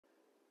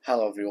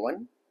Hello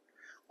everyone,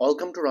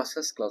 welcome to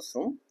Rashel's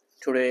classroom.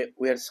 Today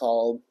we are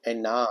solve a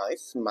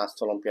nice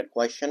math olympiad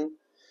question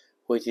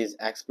which is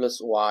x plus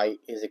y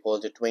is equal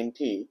to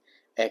 20,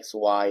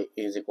 xy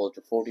is equal to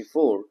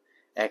 44,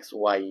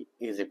 xy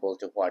is equal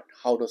to what?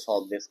 How to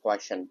solve this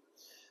question?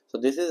 So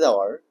this is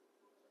our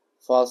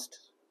first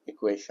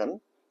equation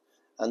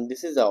and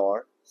this is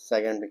our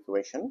second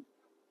equation.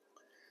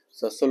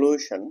 So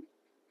solution,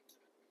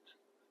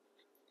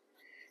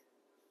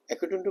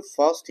 according to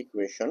first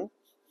equation,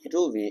 it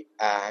will be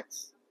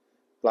x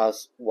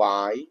plus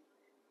y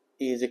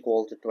is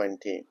equal to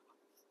 20.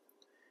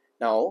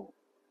 Now,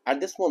 at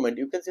this moment,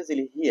 you can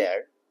see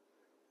here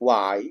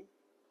y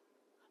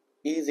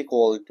is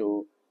equal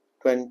to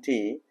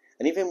 20,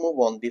 and if I move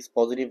on this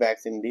positive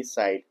x in this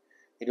side,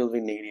 it will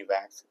be negative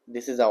x.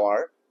 This is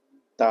our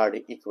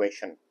third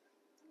equation.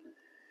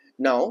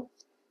 Now,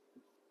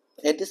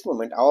 at this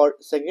moment, our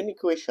second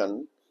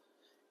equation,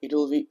 it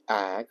will be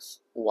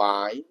x,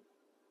 y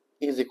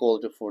is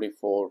equal to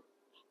 44.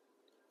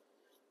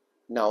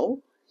 Now,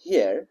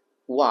 here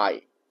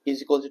y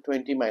is equal to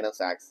 20 minus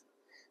x.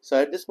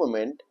 So at this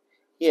moment,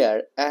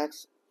 here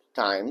x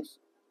times,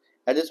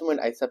 at this moment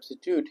I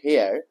substitute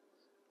here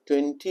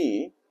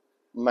 20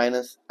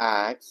 minus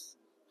x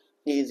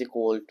is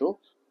equal to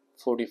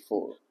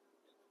 44.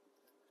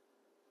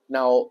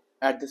 Now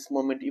at this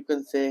moment you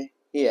can say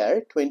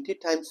here 20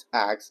 times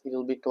x, it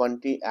will be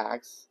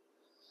 20x,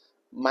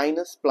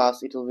 minus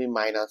plus it will be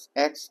minus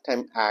x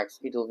times x,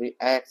 it will be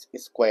x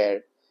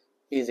squared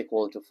is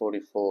equal to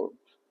 44.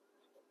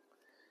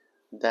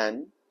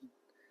 Then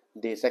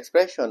this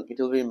expression, it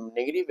will be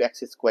negative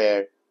x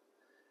squared,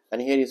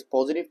 and here is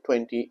positive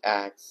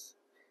 20x,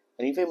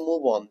 and if I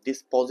move on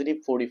this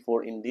positive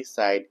 44 in this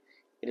side,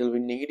 it will be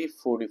negative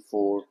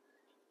 44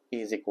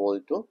 is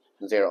equal to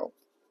 0.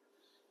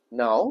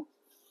 Now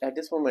at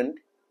this moment,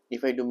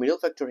 if I do middle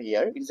factor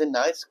here, it is a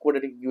nice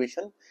quadratic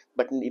equation,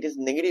 but it is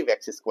negative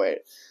x squared.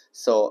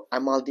 So I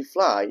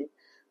multiply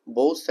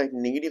both sides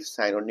negative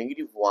sign or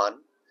negative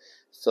 1.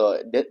 So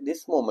at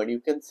this moment you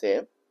can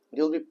say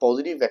it will be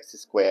positive x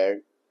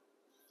squared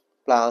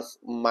plus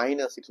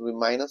minus, it will be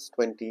minus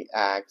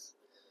 20x,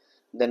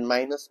 then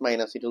minus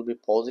minus it will be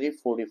positive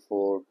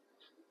 44,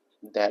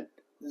 that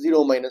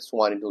 0 minus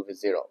 1 it will be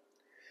 0.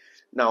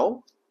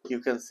 Now you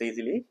can see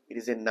easily it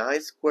is a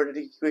nice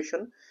quadratic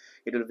equation.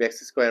 It will be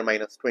x squared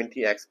minus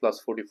 20x plus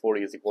 44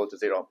 is equal to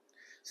 0.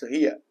 So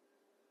here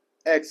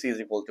x is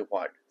equal to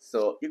what?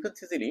 So you can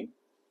see easily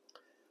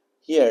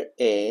here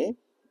a,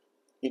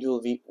 it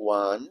will be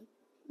 1,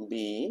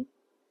 b,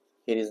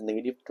 here is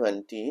negative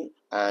 20,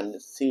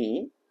 and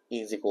c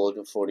is equal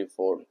to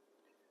 44.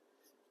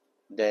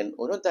 Then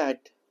we know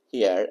that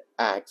here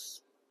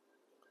x,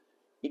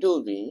 it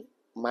will be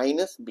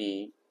minus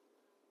b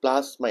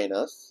plus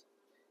minus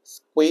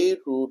square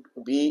root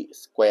b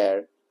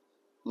square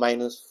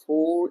minus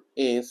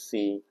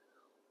 4ac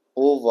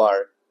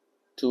over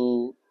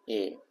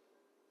 2a.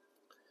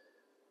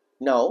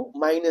 Now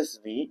minus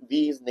b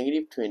is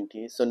negative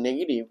 20, so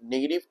negative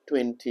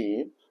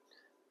 20,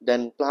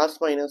 then plus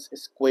minus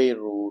square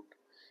root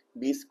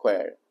b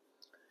square,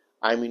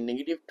 I mean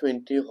negative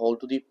 20 whole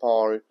to the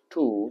power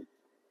 2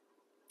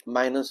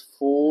 minus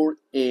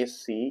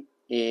 4ac,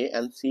 a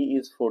and c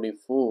is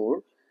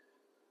 44,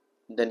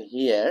 then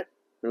here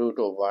root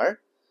over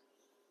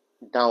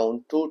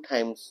down 2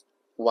 times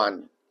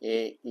 1,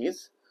 a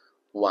is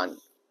 1.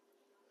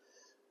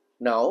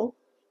 Now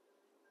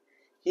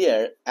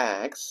here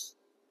x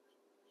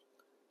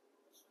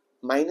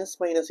minus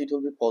minus it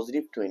will be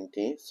positive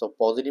 20, so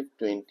positive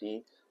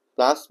 20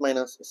 plus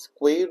minus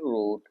square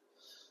root,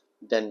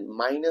 then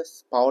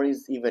minus power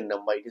is even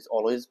number, it is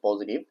always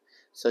positive,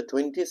 so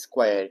 20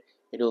 square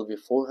it will be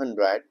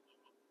 400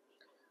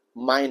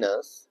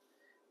 minus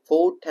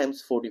 4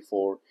 times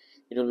 44,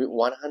 it will be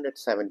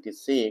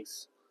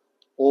 176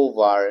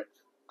 over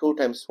 2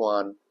 times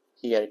 1,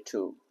 here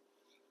 2.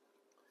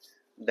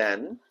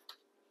 Then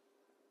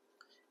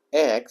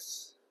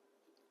x,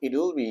 it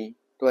will be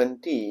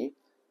 20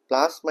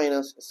 plus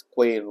minus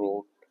square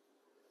root.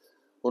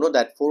 You know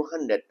that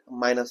 400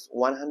 minus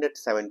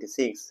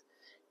 176,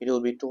 it will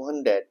be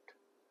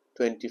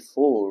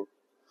 224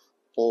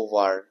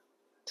 over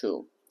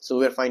 2. So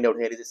we will find out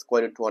here is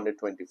square root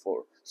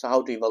 224. So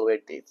how to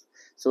evaluate this?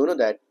 So we know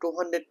that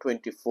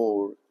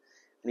 224,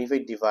 and if I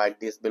divide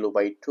this below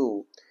by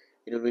 2,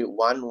 it will be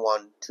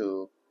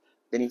 112.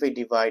 Then if I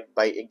divide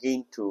by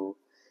again 2,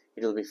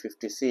 it will be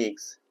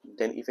 56.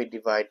 Then if I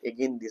divide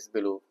again this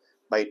below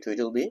by 2, it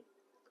will be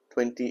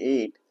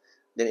 28.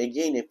 Then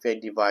again if I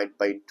divide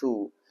by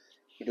 2,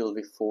 it will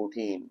be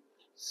 14.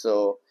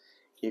 So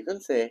you can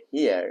say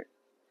here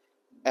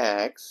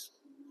x,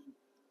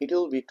 it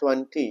will be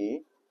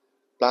 20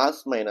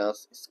 plus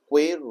minus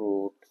square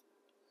root,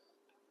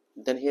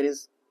 then here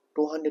is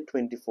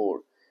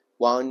 224,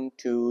 1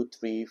 2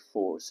 3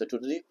 4, so 2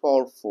 to the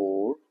power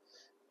 4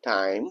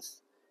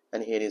 times,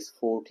 and here is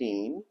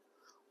 14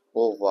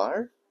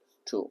 over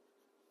 2.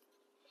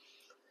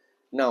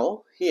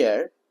 Now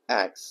here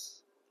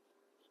x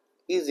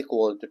is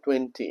equal to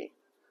 20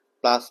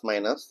 plus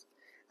minus,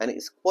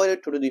 and square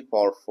root 2 to the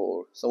power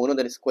 4. So we know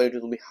that square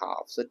root will be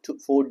half. So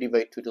 4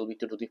 divided 2 will be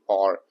 2 to the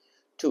power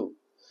 2.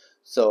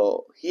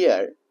 So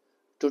here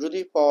 2 to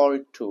the power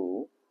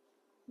 2,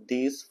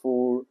 these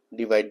 4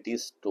 divide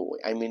this 2.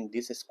 I mean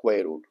this is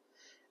square root.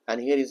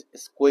 And here is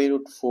square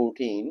root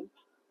 14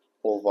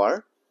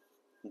 over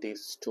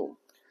this 2.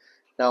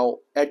 Now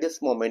at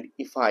this moment,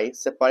 if I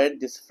separate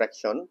this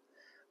fraction,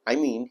 I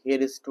mean here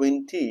is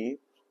 20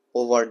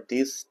 over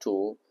this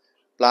 2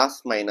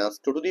 plus minus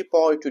 2 to the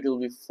power 2 will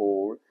be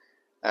 4,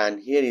 and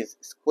here is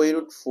square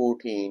root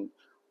 14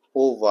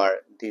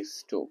 over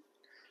this 2.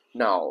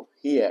 Now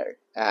here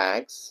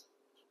x,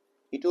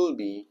 it will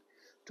be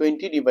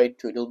 20 divided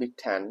 2, it will be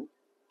 10,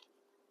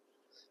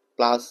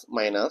 plus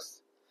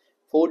minus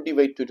 4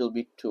 divided 2, it will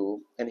be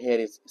 2, and here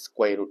is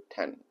square root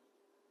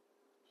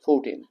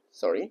 14,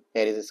 sorry,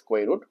 here is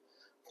square root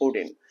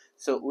 14.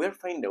 So we'll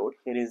find out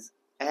here is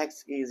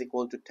x is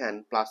equal to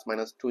 10 plus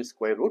minus 2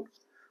 square root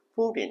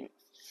 14.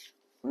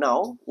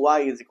 Now y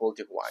is equal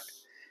to what?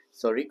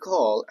 So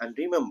recall and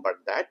remember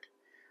that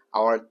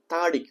our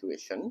third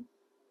equation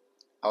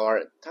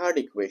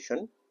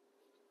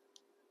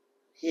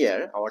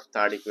here,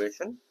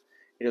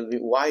 it will be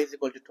y is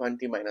equal to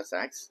 20 minus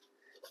x.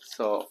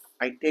 So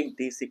I take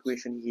this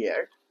equation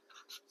here.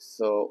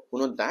 So you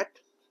know that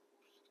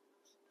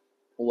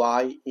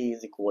y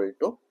is equal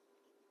to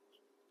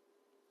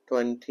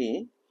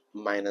 20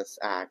 minus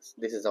x.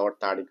 This is our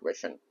third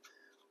equation.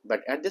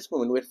 But at this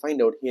moment we'll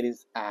find out here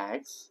is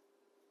x,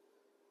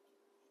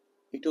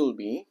 it will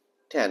be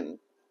 10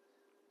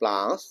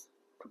 plus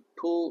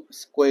 2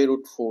 square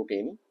root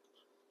 14.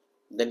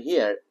 Then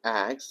here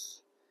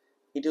x,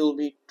 it will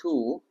be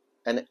 2,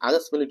 and other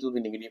spell it will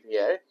be negative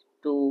here,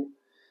 2,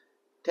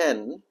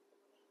 10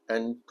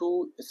 and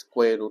 2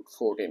 square root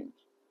 14.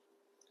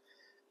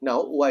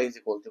 Now y is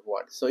equal to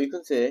what? So you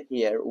can say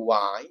here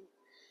y,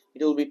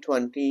 it will be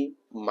 20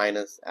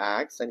 minus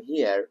x, and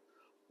here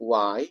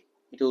y,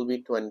 it will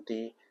be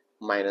 20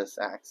 minus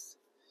x.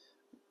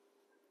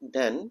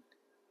 Then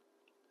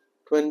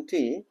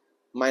 20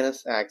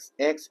 minus x,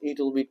 x it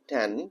will be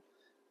 10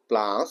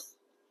 plus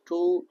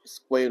 2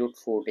 square root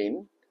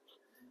 14,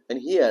 and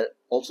here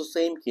also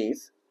same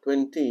case,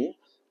 20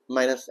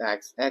 minus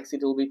x, x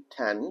it will be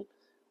 10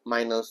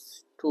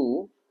 minus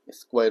 2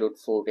 square root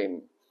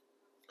 14.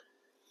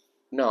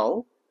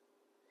 Now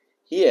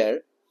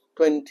here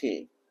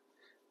 20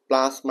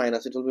 plus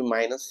minus, it will be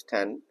minus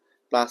 10,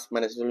 plus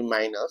minus it will be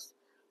minus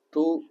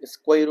 2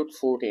 square root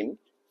 14.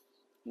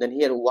 Then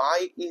here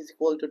y is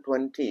equal to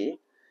 20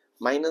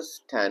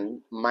 minus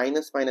 10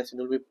 minus minus, it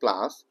will be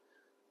plus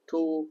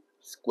 2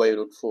 square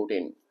root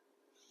 14.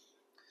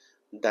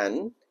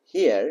 Then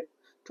here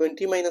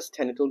 20 minus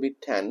 10, it will be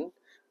 10.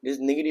 This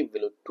is negative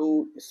value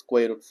 2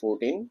 square root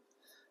 14.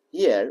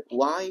 Here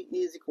y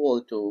is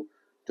equal to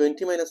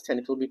 20 minus 10,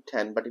 it will be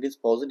 10, but it is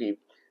positive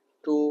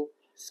 2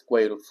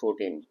 square root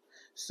 14.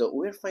 So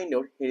we'll find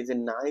out here is a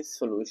nice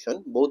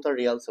solution. Both are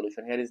real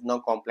solution. Here is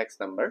no complex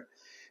number.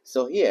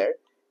 So here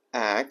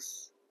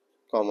x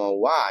comma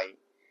y,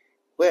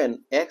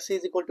 when x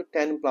is equal to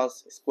 10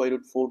 plus square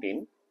root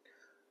 14,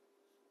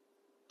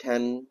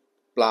 10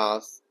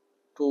 plus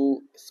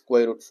 2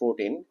 square root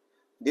 14,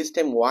 this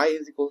time y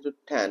is equal to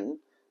 10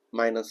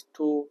 minus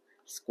 2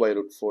 square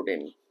root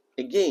 14.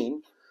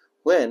 Again,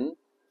 when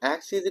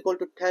x is equal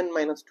to 10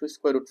 minus 2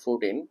 square root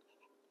 14,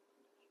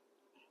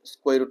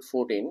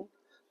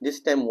 this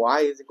time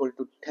y is equal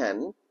to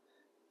 10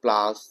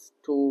 plus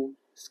 2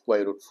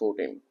 square root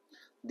 14.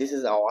 This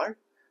is our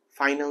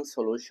final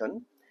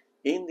solution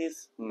in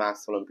this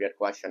Maths Olympiad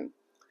question.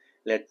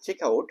 Let's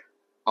check out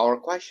our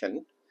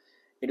question.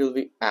 It will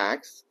be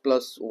x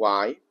plus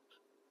y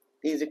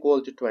is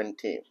equal to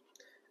 20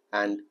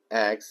 and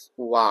x,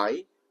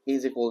 y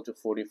is equal to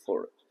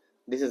 44.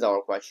 This is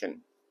our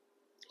question.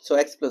 So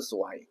x plus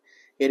y.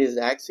 Here is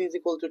x is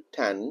equal to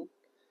 10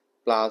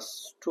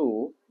 plus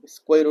 2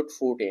 square root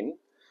 14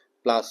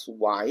 plus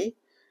y,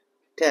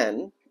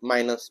 10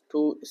 minus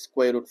 2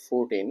 square root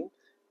 14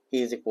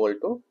 is equal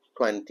to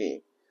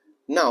 20.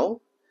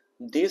 Now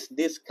this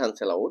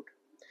cancel out.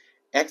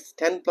 X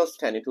 10 plus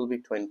 10, it will be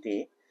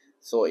 20.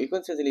 So you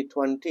can say easily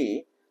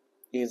 20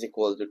 is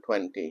equal to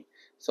 20.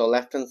 So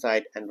left hand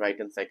side and right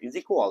hand side is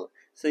equal.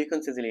 So you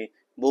can say easily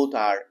both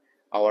are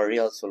our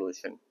real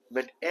solution.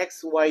 But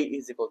x, y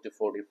is equal to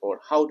 44.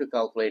 How to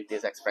calculate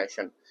this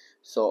expression?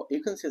 So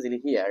you can say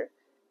easily here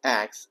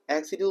x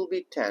it will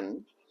be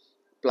 10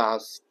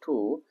 plus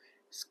 2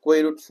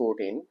 square root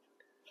 14,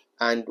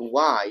 and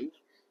y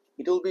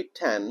it will be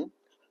 10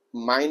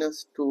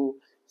 minus 2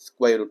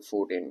 square root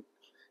 14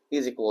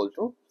 is equal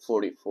to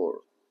 44.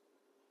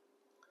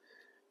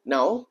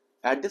 Now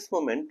at this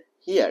moment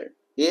here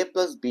a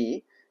plus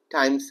b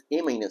times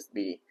a minus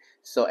b.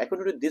 So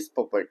according to this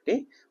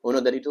property, we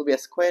know that it will be a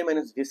square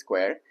minus b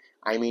square.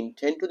 I mean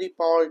 10 to the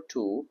power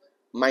 2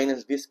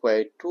 minus b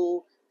square,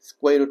 2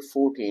 square root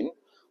 14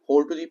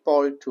 whole to the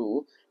power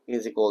 2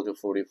 is equal to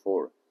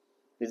 44.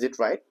 Is it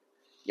right?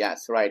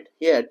 Yes, right.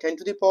 Here 10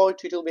 to the power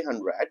 2 it will be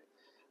 100.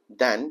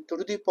 Then 2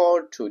 to the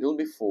power 2 it will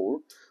be 4.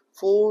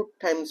 4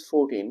 times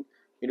 14,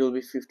 it will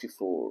be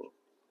 54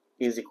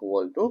 is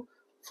equal to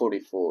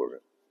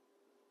 44.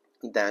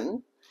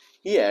 Then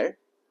here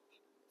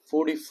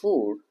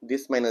 44,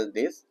 this minus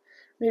this,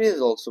 it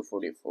is also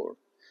 44.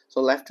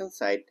 So left hand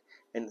side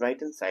and right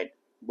hand side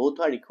both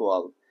are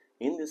equal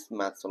in this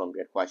Maths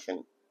Olympiad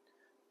question.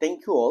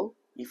 Thank you all.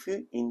 If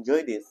you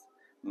enjoy this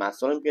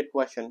Maths Olympiad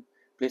question,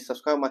 please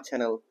subscribe my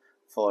channel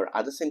for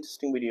other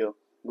interesting video.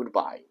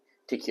 Goodbye.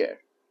 Take care.